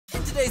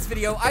today's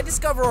video, I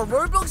discover a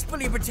Roblox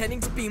bully pretending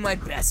to be my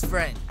best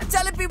friend and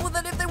telling people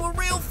that if they were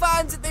real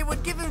fans that they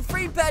would give him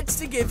free pets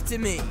to give to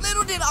me.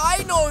 Little did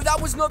I know that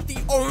was not the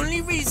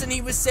only reason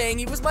he was saying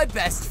he was my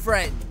best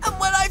friend. And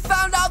when I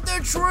found out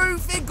the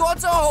truth, it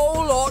got a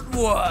whole lot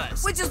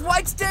worse. Which is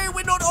why today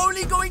we're not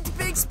only going to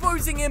be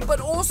exposing him, but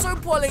also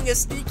pulling a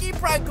sneaky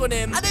prank on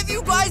him. And if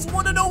you guys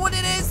want to know what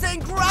it is, then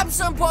grab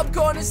some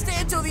popcorn and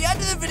stay until the end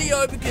of the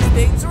video because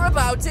things are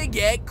about to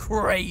get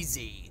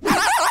crazy.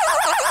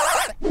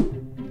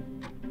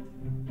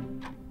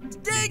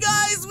 Today,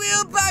 guys, we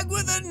are back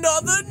with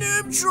another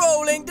noob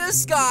trolling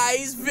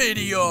disguise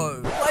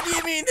video. What do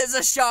you mean there's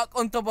a shark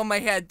on top of my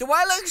head? Do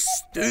I look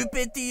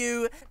stupid to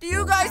you? Do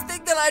you guys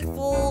think that I'd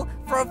fall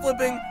for a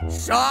flipping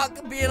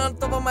shark being on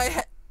top of my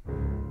head?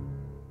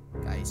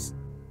 Guys,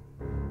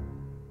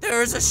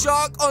 there is a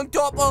shark on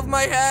top of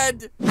my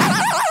head.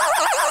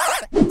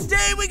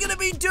 Today we're gonna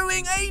be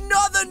doing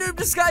another noob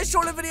disguise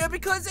trolling video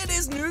because it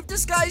is noob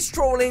disguise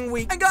trolling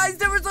week. And guys,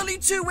 there is only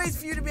two ways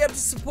for you to be able to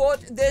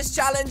support this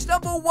challenge.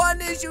 Number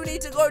one is you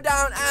need to go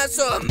down and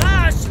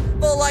smash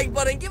the like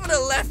button, give it a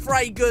left,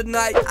 right, good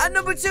night. And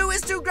number two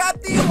is to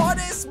grab the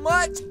hottest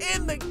merch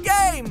in the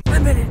game.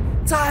 Limited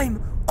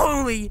time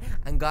only.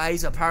 And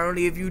guys,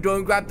 apparently if you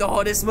don't grab the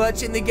hottest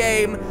merch in the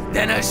game,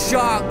 then a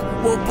shark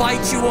will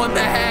bite you on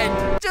the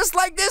head. Just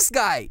like this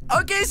guy.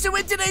 Okay, so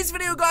in today's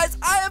video, guys,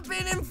 I have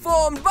been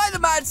informed by the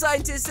mad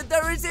scientist that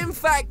there is, in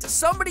fact,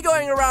 somebody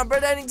going around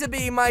pretending to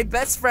be my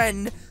best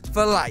friend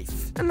for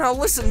life. And now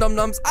listen,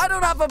 dum-dums, I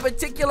don't have a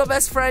particular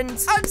best friend.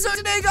 And so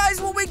today, guys,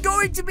 what we're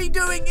going to be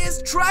doing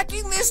is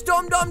tracking this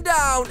dum-dum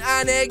down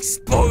and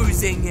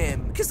exposing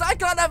him. Because I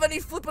can't have any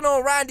flippin'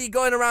 old Randy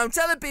going around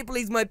telling people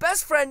he's my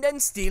best friend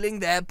and stealing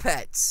their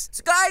pets.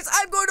 So, guys,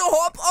 I'm going to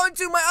hop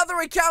onto my other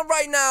account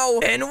right now,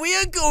 and we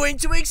are going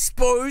to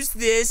expose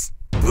this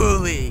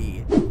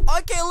bully.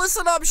 Okay,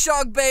 listen up,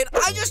 Sharkbait.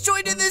 I just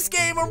joined in this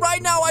game, and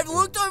right now I've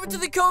looked over to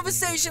the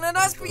conversation, and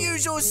as per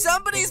usual,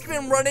 somebody's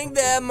been running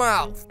their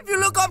mouth. If you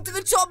look up to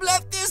the top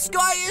left, this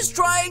guy is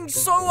trying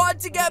so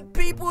hard to get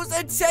people's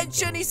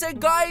attention. He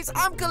said, guys,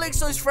 I'm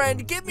Calixo's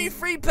friend. Give me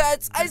free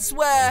pets. I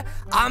swear,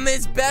 I'm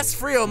his best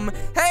friend.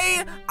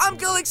 Hey, I'm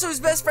Calixo's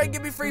best friend.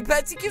 Give me free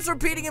pets. He keeps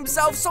repeating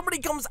himself. Somebody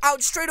comes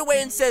out straight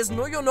away and says,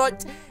 no, you're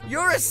not.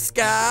 You're a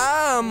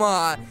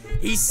scammer.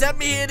 He sent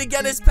me here to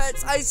get his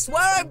pets. I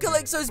swear I'm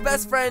Calixo's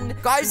best friend.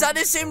 Guys, that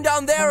is him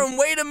down there, and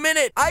wait a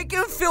minute. I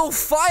can feel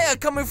fire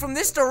coming from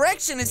this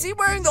direction. Is he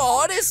wearing the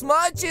hottest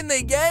merch in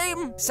the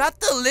game? Is that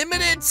the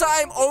limited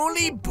time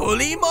only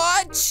bully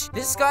merch?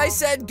 This guy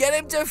said get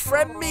him to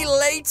friend me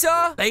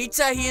later.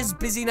 Later, he is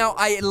busy now.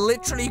 I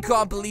literally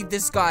can't believe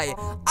this guy.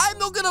 I'm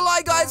not gonna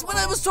lie, guys. When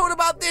I was told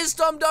about this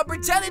dum-dum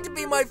pretending to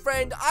be my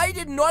friend, I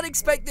did not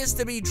expect this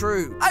to be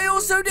true. I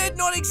also did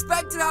not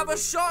expect to have a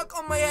shark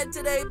on my head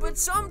today, but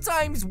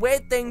sometimes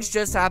weird things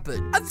just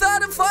happen. And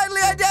third and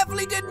finally, I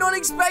definitely did not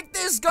expect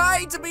this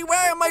guy to be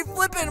wearing my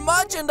flippin'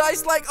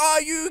 merchandise. Like,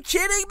 are you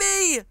kidding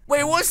me?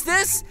 Wait, what's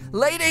this?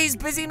 Later, he's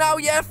busy now.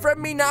 Yeah, friend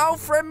me now.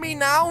 Friend me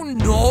now.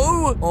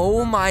 No.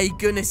 Oh my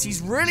goodness.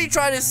 He's really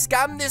trying to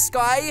scam this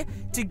guy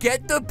to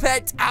get the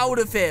pet out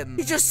of him.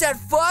 He just said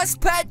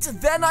first pet,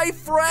 then I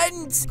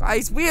friend.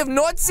 Guys, we have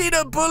not seen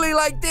a bully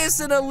like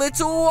this in a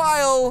little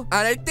while.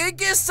 And I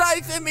think it's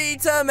time for me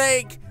to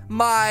make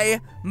my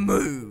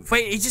move.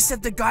 Wait, he just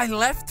said the guy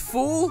left,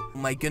 fool? Oh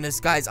my goodness,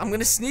 guys. I'm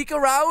gonna sneak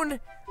around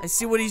and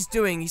see what he's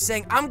doing. He's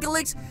saying, I'm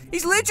Calixo.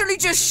 He's literally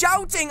just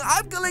shouting,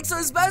 I'm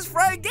Calixo's best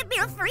friend. Give me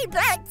a free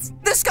pet.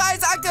 This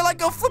guy's acting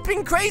like a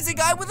flipping crazy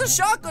guy with a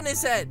shark on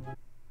his head.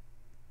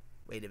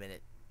 Wait a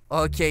minute.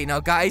 Okay, now,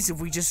 guys,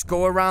 if we just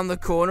go around the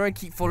corner and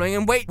keep following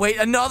him. Wait,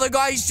 another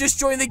guy's just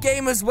joined the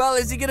game as well.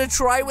 Is he gonna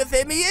try with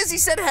him? He is. He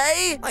said,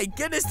 hey. My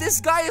goodness, this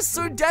guy is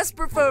so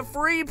desperate for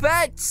free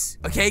pets.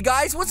 Okay,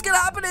 guys, what's gonna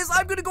happen is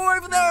I'm gonna go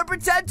over there and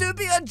pretend to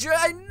be a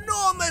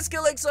ginormous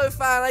Calixo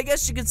fan. I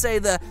guess you could say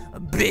the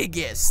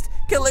biggest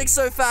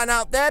Calixo fan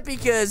out there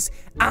because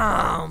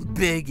I'm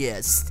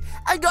biggest.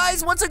 And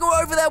guys, once I go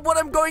over there, what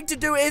I'm going to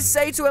do is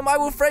say to him, I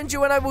will friend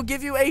you and I will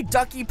give you a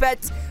ducky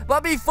pet.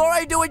 But before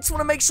I do, I just want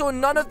to make sure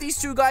none of these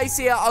two guys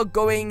here are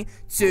going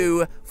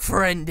to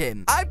friend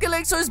him. I'm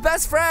Calixo's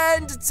best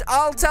friend.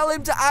 I'll tell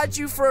him to add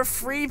you for a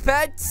free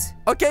pet.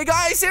 Okay,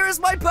 guys, here is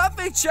my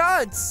perfect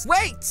chance.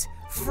 Wait,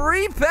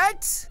 free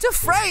pet to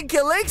friend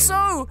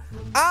Calixo?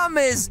 I'm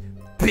his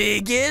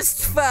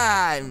biggest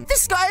fan.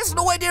 This guy has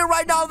no idea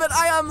right now that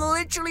I am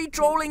literally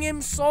trolling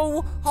him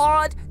so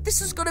hard.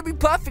 This is gonna be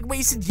perfect. Wait,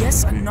 he said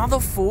yes,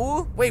 another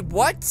fool? Wait,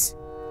 what?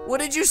 What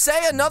did you say?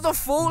 Another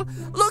fool?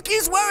 Look,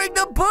 he's wearing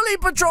the Bully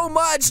Patrol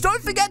merch.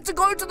 Don't forget to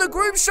go to the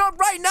group shop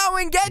right now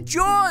and get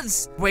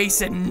yours. Wait, he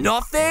said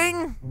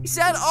nothing? He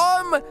said,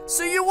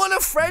 so you want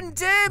to friend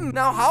him?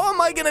 Now, how am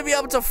I going to be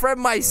able to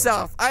friend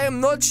myself? I am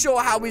not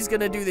sure how he's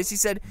going to do this. He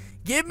said,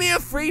 give me a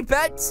free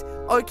pet.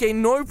 Okay,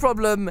 no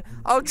problem.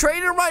 I'll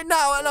trade him right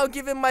now and I'll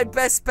give him my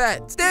best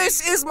pet.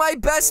 This is my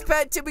best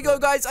pet. Here we go,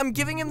 guys. I'm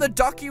giving him the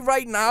ducky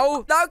right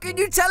now. Now, can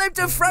you tell him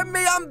to friend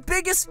me? I'm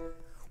biggest...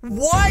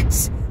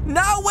 What?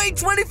 Now wait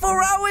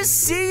 24 hours.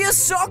 See ya,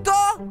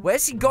 sucker.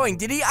 Where's he going?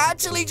 Did he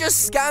actually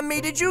just scam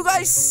me? Did you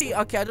guys see?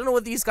 Okay, I don't know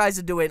what these guys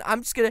are doing.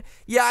 I'm just gonna...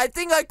 Yeah, I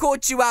think I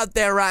caught you out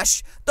there,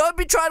 Rash. Don't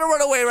be trying to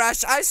run away,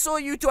 Rash. I saw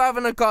you two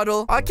having a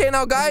cuddle. Okay,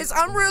 now, guys,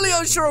 I'm really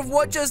unsure of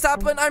what just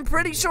happened. I'm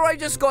pretty sure I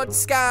just got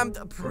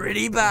scammed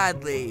pretty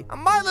badly.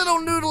 And my little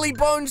noodly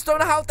bones don't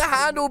know how to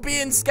handle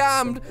being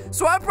scammed.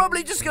 So I'm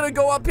probably just gonna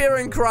go up here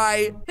and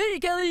cry. Hey,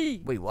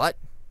 Kelly. Wait, what?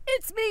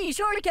 It's me,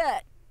 Shark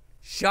Cat.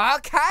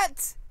 Shark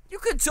Cat? You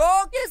can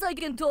talk? Yes, I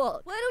can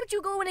talk. Why don't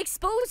you go and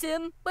expose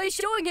him by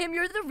showing him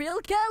you're the real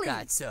Kelly?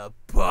 That's a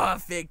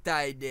perfect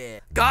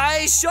idea.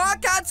 Guys,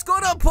 Shark Cat's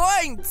got a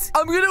point.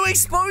 I'm going to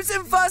expose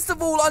him first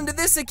of all under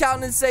this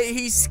account and say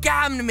he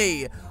scammed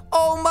me.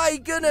 Oh my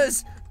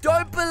goodness.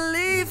 Don't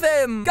believe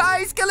him.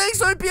 Guys,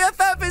 Calixo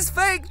BFF is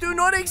fake. Do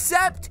not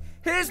accept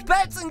his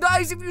bets. And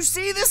guys, if you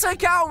see this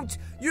account,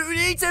 you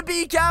need to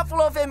be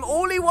careful of him.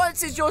 All he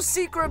wants is your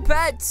secret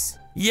pets.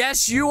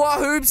 Yes, you are,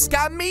 Hoob.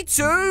 Scam me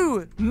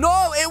too.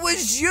 No, it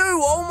was you.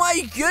 Oh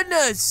my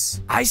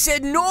goodness. I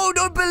said no,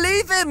 don't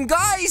believe him.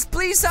 Guys,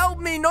 please help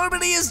me.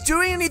 Nobody is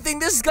doing anything.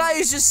 This guy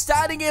is just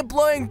standing here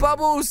blowing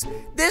bubbles.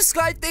 This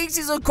guy thinks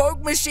he's a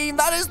Coke machine.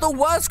 That is the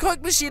worst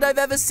Coke machine I've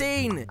ever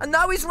seen. And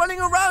now he's running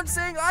around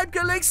saying, I'm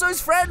Calixo's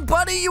friend.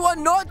 Buddy, you are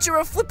not. You're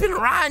a flippin'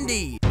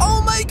 Randy.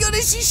 Oh my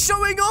goodness, he's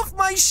showing off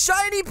my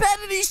shiny pet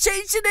and he's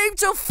changed the name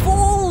to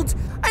Fooled.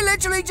 I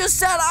literally just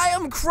said I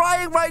am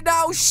crying right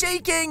now,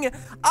 shaking.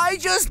 I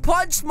just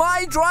punched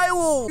my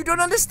drywall. You don't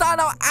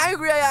understand how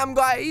angry I am,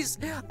 guys.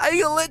 I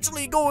can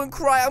literally go and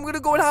cry. I'm going to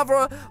go and have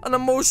an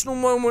emotional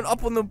moment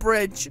up on the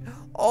bridge.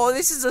 Oh,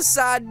 this is a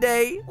sad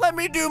day. Let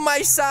me do my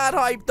sad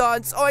hype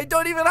dance. Oh, I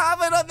don't even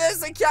have it on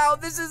this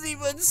account. This is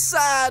even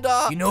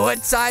sadder. You know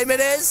what time it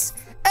is?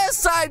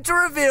 It's time to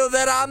reveal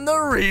that I'm the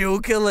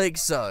real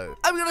Calixo.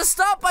 I'm gonna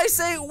start by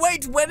saying,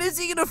 wait, when is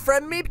he gonna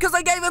friend me? Because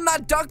I gave him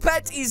that duck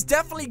pet, he's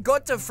definitely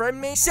got to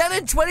friend me. Said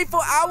in 24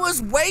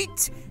 hours,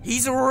 wait,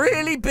 he's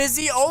really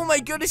busy. Oh my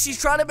goodness, he's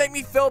trying to make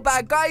me feel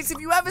bad. Guys,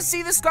 if you ever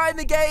see this guy in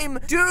the game,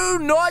 do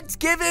not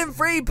give him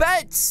free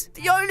bets.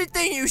 The only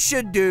thing you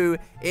should do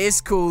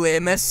is call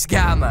him a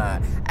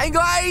scammer. And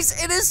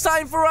guys, it is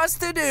time for us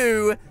to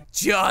do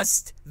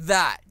just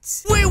that.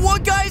 Wait,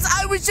 what, guys?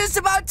 I was just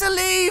about to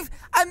leave,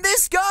 and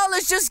this girl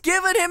has just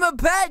given him a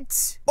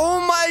pet.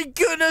 Oh my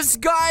goodness,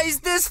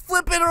 guys, this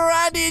flippin'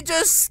 Randy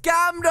just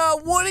scammed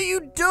her. What are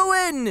you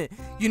doing?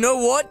 You know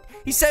what?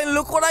 He's saying,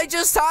 look what I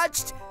just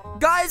hatched.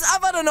 Guys,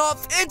 I've had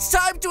enough. It's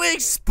time to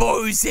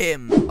expose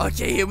him.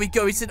 Okay, here we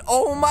go. He said,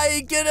 oh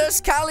my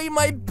goodness, Callie,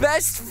 my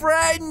best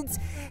friend.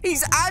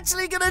 He's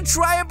actually gonna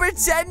try and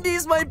pretend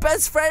he's my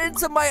best friend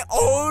to my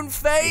own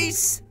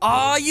face.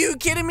 Are you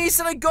kidding me? He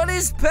said I got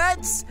his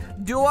pets.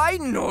 Do I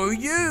know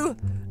you?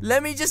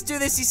 Let me just do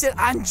this. He said,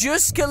 I'm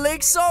just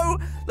Calixo.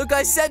 Look,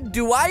 I said,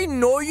 do I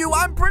know you?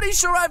 I'm pretty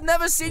sure I've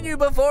never seen you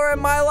before in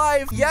my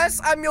life.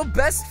 Yes, I'm your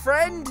best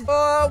friend.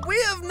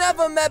 We have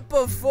never met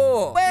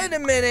before. Wait a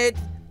minute.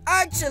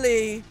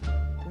 Actually,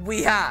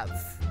 we have.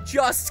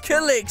 Just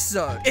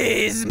Calixo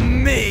is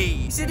me.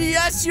 He said,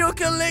 yes, you're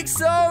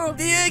Calixo.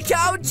 The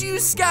account you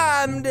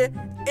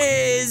scammed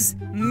is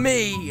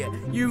me.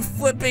 You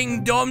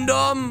flipping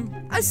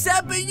dum-dum. I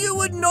said, but you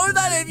would know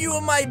that if you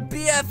were my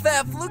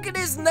BFF. Look at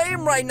his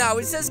name right now.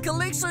 It says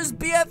Calixo's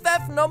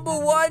BFF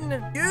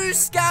 #1. You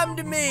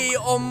scammed me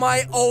on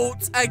my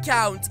alt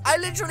account. I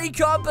literally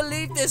can't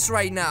believe this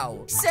right now.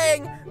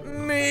 Saying,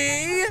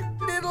 me?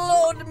 Little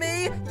old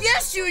me?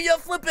 Yes, you're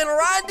flipping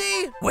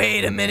Randy.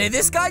 Wait a minute.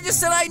 This guy just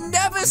said I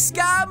never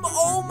scam.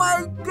 Oh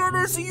my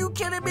goodness. Are you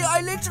kidding me?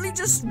 I literally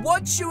just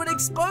watched you and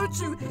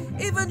exposed you.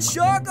 Even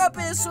Shark up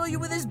here saw you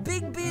with his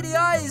big beady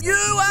eyes. You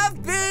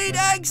have been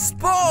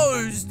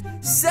exposed.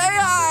 Say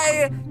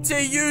hi to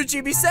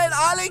YouTube. He said,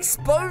 I'll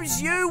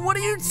expose you. What are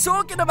you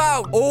talking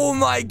about? Oh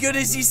my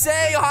goodness. He's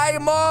saying hi,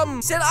 Mom.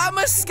 He said, I'm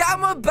a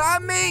scammer.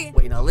 Ban me.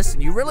 Wait, now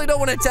listen. You really don't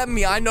want to tempt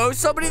me. I know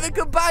somebody that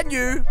could ban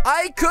you.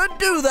 I could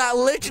do that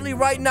literally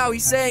right now.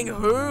 He's saying,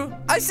 who?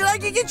 I said I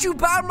can get you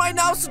banned right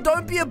now, so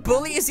don't be a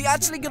bully. Is he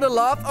actually gonna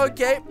laugh?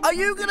 Okay. Are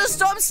you gonna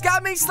stop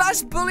scamming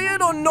 /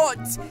 bullying or not?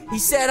 He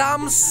said,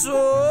 I'm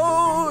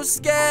so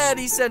scared.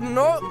 He said,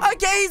 no.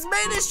 Okay, he's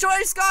made his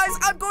choice, guys.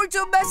 I'm going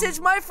to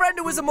message my friend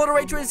who was a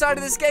moderator inside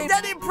of this game,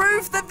 sending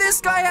proof that this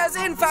guy has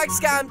in fact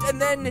scammed,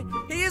 and then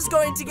he is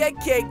going to get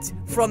kicked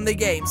from the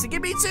game. So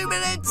give me 2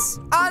 minutes,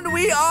 and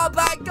we are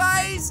back,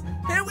 guys.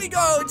 Here we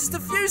go. Just a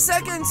few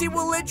seconds, he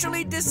will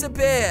literally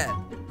disappear.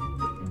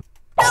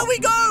 There we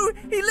go.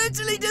 He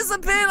literally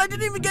disappeared. I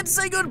didn't even get to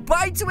say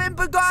goodbye to him,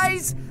 but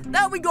guys,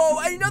 there we go.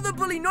 Another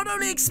bully, not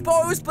only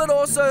exposed, but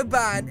also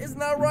banned. Isn't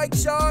that right,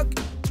 Shark?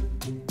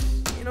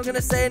 You're not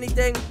gonna say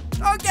anything?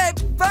 Okay,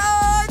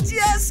 but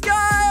yes,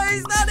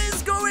 guys, that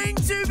is going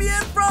to be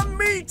it from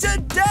me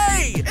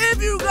today.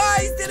 If you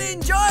guys did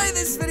enjoy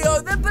this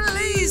video, then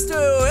please do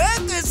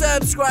hit the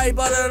subscribe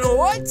button.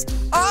 What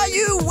are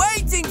you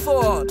waiting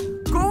for?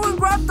 Go and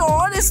grab the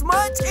hottest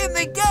merch in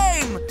the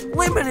game.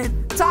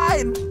 Limited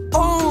time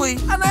only.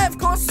 And I, of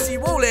course, see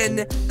you all in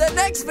the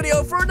next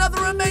video for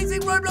another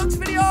amazing Roblox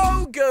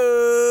video.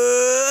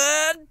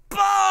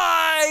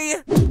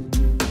 Goodbye!